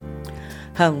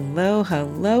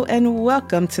Hello, and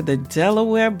welcome to the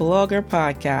Delaware Blogger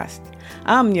Podcast.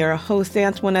 I'm your host,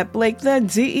 Antoinette Blake, the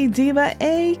DE Diva,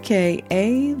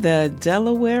 aka the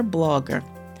Delaware Blogger.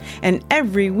 And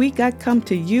every week I come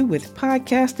to you with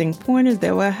podcasting pointers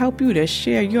that will help you to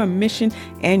share your mission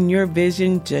and your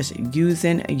vision just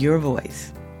using your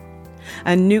voice.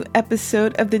 A new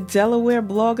episode of the Delaware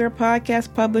Blogger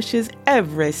Podcast publishes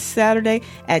every Saturday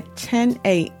at 10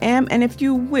 a.m. And if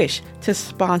you wish to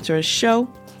sponsor a show,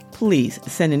 please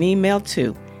send an email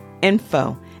to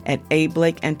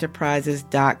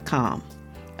info@ablakeenterprises.com.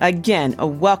 Again, a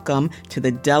welcome to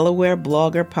the Delaware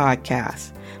Blogger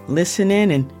Podcast. Listen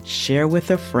in and share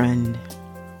with a friend.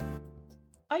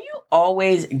 Are you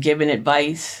always giving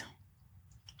advice?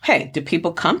 Hey, do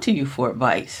people come to you for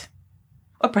advice?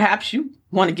 Or perhaps you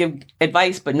want to give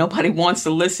advice, but nobody wants to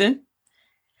listen.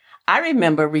 I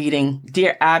remember reading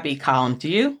Dear Abby column to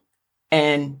you.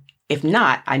 And if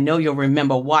not, I know you'll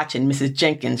remember watching Mrs.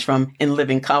 Jenkins from In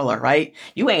Living Color, right?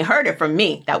 You ain't heard it from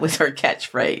me. That was her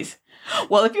catchphrase.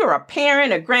 Well, if you're a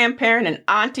parent, a grandparent, an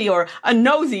auntie, or a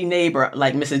nosy neighbor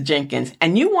like Mrs. Jenkins,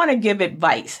 and you want to give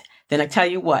advice, then I tell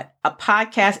you what, a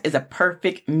podcast is a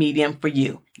perfect medium for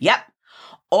you. Yep,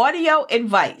 audio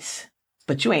advice.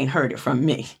 But you ain't heard it from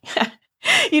me.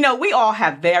 You know, we all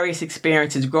have various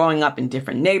experiences growing up in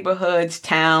different neighborhoods,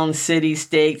 towns, cities,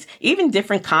 states, even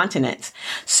different continents.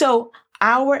 So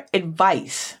our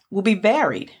advice will be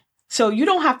varied. So you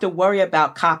don't have to worry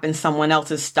about copying someone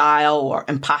else's style or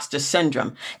imposter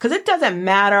syndrome, because it doesn't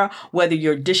matter whether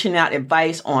you're dishing out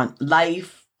advice on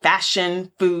life,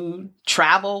 fashion, food,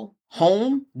 travel,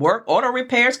 home, work, auto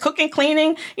repairs, cooking,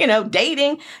 cleaning,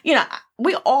 dating.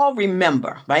 We all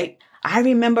remember, right? I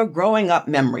remember growing up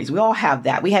memories. We all have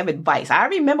that. We have advice. I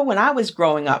remember when I was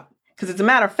growing up, because as a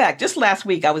matter of fact, just last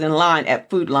week, I was in line at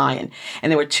Food Lion,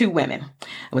 and there were two women.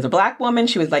 It was a black woman.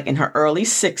 She was like in her early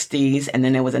 60s. And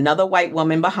then there was another white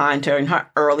woman behind her in her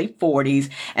early 40s.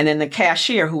 And then the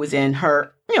cashier who was in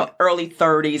her early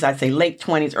 30s, I'd say late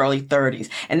 20s, early 30s.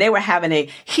 And they were having a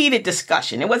heated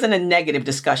discussion. It wasn't a negative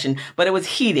discussion, but it was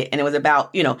heated. And it was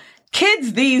about,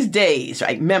 kids these days,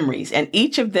 right? Memories. And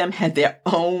each of them had their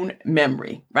own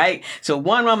memory, right? So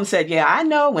one of them said, yeah, I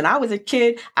know when I was a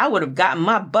kid, I would have gotten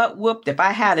my butt whooped if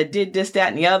I had a did this, that,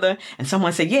 and the other. And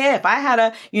someone said, yeah, if I had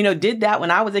a, did that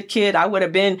when I was a kid, I would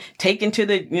have been taken to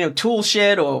the, tool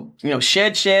shed or,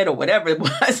 shed or whatever it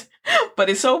was. But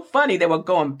it's so funny. They were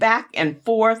going back and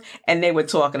forth and they were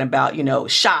talking about,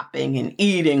 shopping and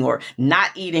eating or not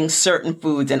eating certain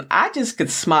foods. And I just could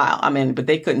smile. But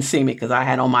they couldn't see me because I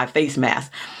had on my face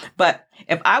mask. But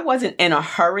if I wasn't in a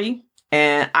hurry,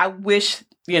 and I wish,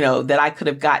 that I could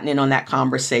have gotten in on that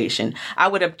conversation, I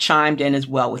would have chimed in as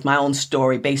well with my own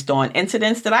story based on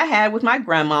incidents that I had with my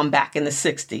grandmom back in the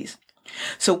 60s.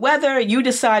 So whether you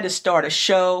decide to start a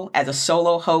show as a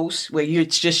solo host where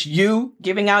it's just you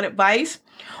giving out advice,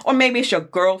 or maybe it's your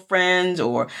girlfriends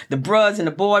or the bros in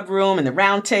the boardroom and the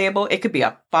round table, it could be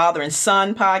a father and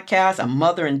son podcast, a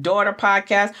mother and daughter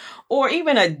podcast, or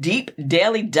even a deep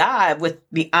daily dive with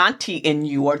the auntie in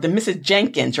you or the Mrs.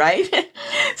 Jenkins, right?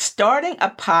 Starting a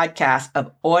podcast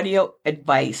of audio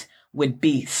advice would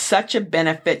be such a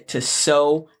benefit to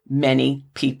so many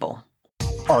people.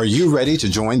 Are you ready to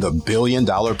join the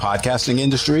billion-dollar podcasting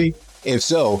industry? If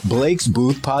so, Blake's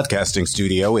Booth Podcasting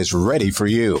Studio is ready for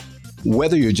you.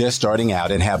 Whether you're just starting out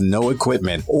and have no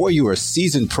equipment, or you're a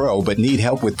seasoned pro but need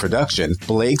help with production,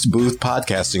 Blake's Booth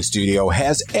Podcasting Studio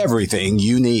has everything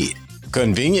you need.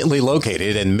 Conveniently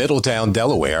located in Middletown,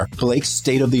 Delaware, Blake's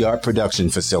state-of-the-art production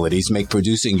facilities make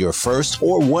producing your first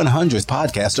or 100th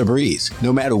podcast a breeze.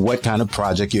 No matter what kind of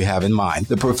project you have in mind,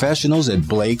 the professionals at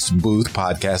Blake's Booth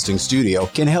Podcasting Studio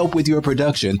can help with your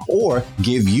production or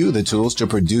give you the tools to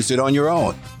produce it on your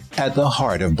own. At the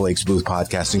heart of Blake's Booth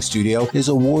Podcasting Studio is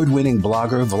award-winning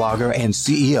blogger, vlogger, and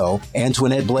CEO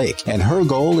Antoinette Blake, and her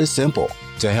goal is simple: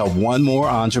 to help one more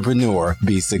entrepreneur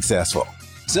be successful.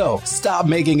 So stop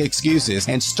making excuses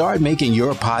and start making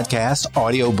your podcast,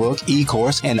 audiobook,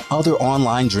 e-course, and other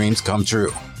online dreams come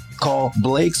true. Call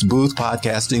Blake's Booth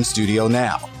Podcasting Studio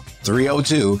now.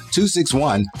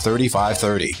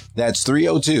 302-261-3530. That's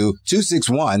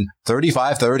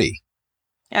 302-261-3530.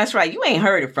 That's right. You ain't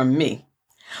heard it from me.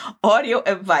 Audio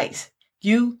advice.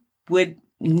 You would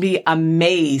be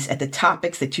amazed at the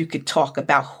topics that you could talk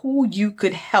about, who you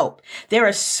could help. There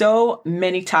are so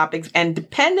many topics, and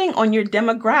depending on your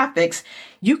demographics,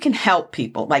 you can help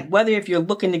people. Like whether if you're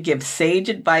looking to give sage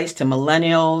advice to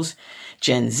millennials,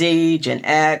 Gen Z, Gen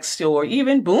X, or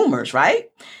even boomers, right?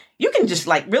 You can just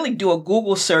really do a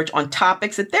Google search on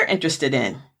topics that they're interested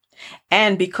in.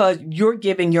 And because you're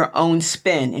giving your own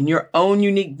spin and your own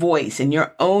unique voice and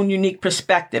your own unique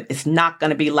perspective, it's not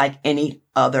going to be like any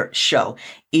other show,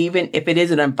 even if it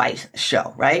is an advice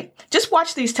show, right? Just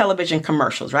watch these television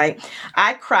commercials, right?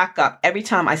 I crack up every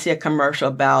time I see a commercial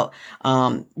about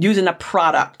using a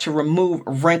product to remove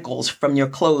wrinkles from your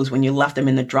clothes when you left them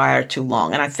in the dryer too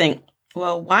long. And I think,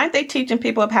 well, why aren't they teaching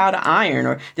people how to iron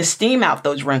or to steam out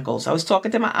those wrinkles? I was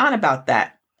talking to my aunt about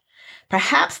that.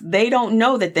 Perhaps they don't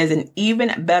know that there's an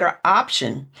even better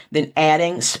option than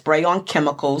adding spray-on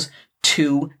chemicals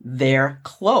to their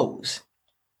clothes.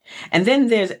 And then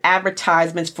there's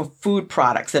advertisements for food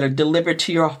products that are delivered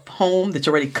to your home that's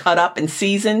already cut up and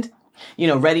seasoned,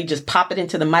 ready, just pop it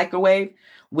into the microwave,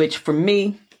 which for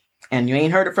me, and you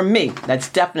ain't heard it from me, that's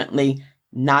definitely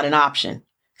not an option.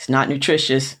 It's not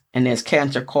nutritious and there's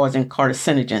cancer-causing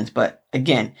carcinogens. But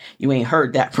again, you ain't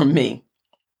heard that from me.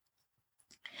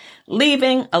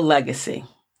 Leaving a legacy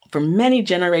for many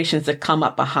generations to come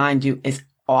up behind you is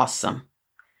awesome.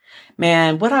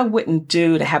 Man, what I wouldn't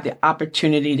do to have the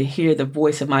opportunity to hear the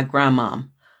voice of my grandmom,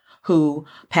 who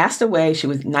passed away. She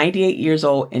was 98 years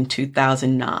old in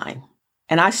 2009.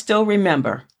 And I still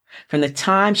remember from the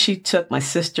time she took my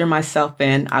sister and myself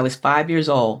in, I was 5 years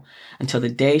old, until the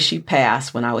day she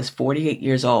passed when I was 48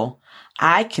 years old.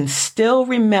 I can still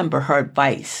remember her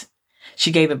advice.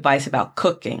 She gave advice about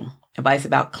cooking, advice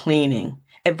about cleaning,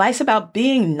 advice about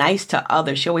being nice to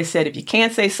others. She always said, if you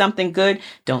can't say something good,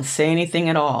 don't say anything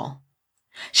at all.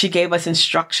 She gave us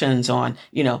instructions on,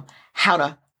 how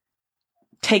to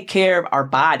take care of our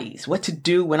bodies, what to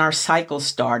do when our cycle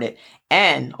started,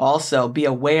 and also be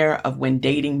aware of when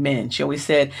dating men. She always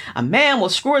said, a man will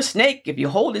screw a snake if you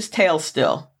hold his tail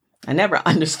still. I never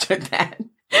understood that.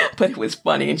 But it was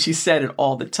funny, and she said it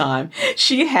all the time.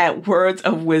 She had words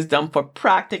of wisdom for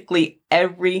practically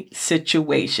every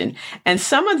situation. And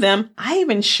some of them I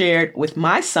even shared with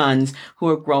my sons who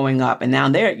are growing up. And now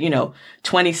they're,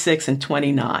 26 and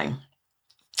 29.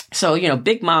 So,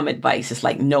 big mom advice is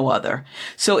like no other.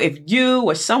 So if you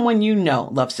or someone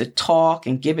loves to talk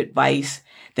and give advice,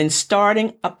 then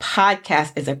starting a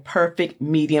podcast is a perfect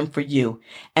medium for you.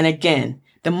 And again,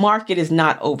 the market is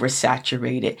not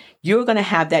oversaturated. You're going to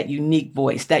have that unique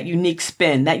voice, that unique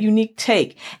spin, that unique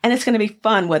take. And it's going to be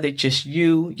fun, whether it's just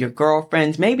you, your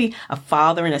girlfriends, maybe a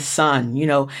father and a son,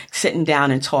 sitting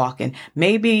down and talking.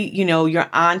 Maybe, your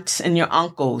aunts and your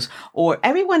uncles, or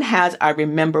everyone has, I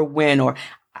remember when, or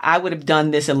I would have done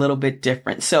this a little bit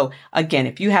different. So again,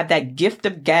 if you have that gift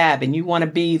of gab and you want to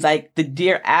be like the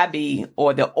Dear Abby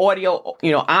or the audio,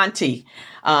 auntie,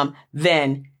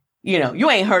 then, you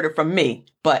ain't heard it from me,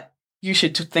 but you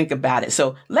should think about it.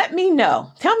 So let me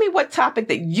know. Tell me what topic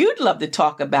that you'd love to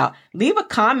talk about. Leave a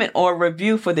comment or a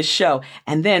review for the show.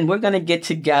 And then we're going to get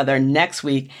together next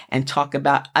week and talk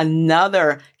about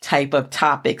another type of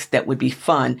topics that would be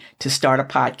fun to start a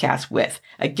podcast with.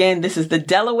 Again, this is the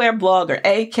Delaware Blogger,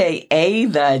 aka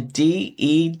the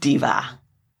DE Diva.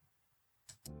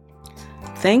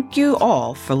 Thank you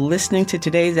all for listening to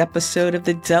today's episode of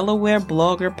the Delaware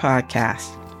Blogger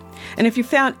Podcast. And if you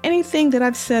found anything that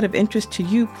I've said of interest to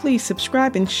you, please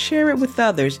subscribe and share it with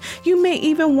others. You may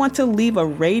even want to leave a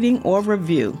rating or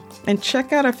review. And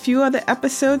check out a few other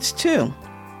episodes too.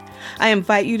 I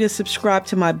invite you to subscribe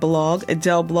to my blog,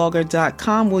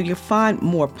 AdeleBlogger.com, where you'll find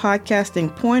more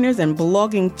podcasting pointers and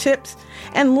blogging tips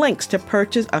and links to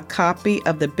purchase a copy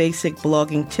of the Basic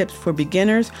Blogging Tips for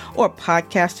Beginners or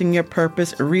Podcasting Your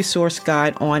Purpose resource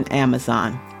guide on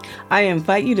Amazon. I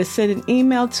invite you to send an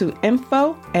email to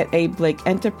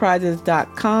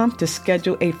info@ablakeenterprises.com to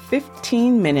schedule a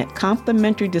 15-minute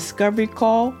complimentary discovery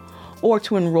call or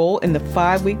to enroll in the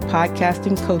 5-week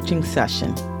podcasting coaching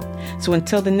session. So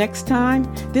until the next time,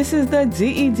 this is the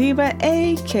DE Diva,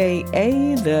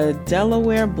 aka the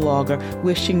Delaware Blogger,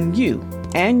 wishing you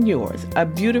and yours a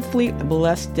beautifully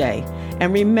blessed day.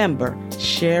 And remember,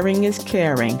 sharing is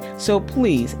caring. So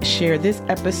please share this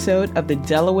episode of the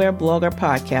Delaware Blogger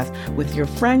Podcast with your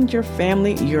friends, your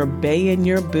family, your bae, and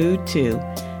your boo too.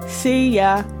 See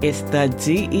ya. It's the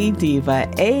DE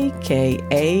Diva,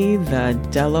 aka the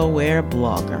Delaware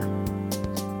Blogger.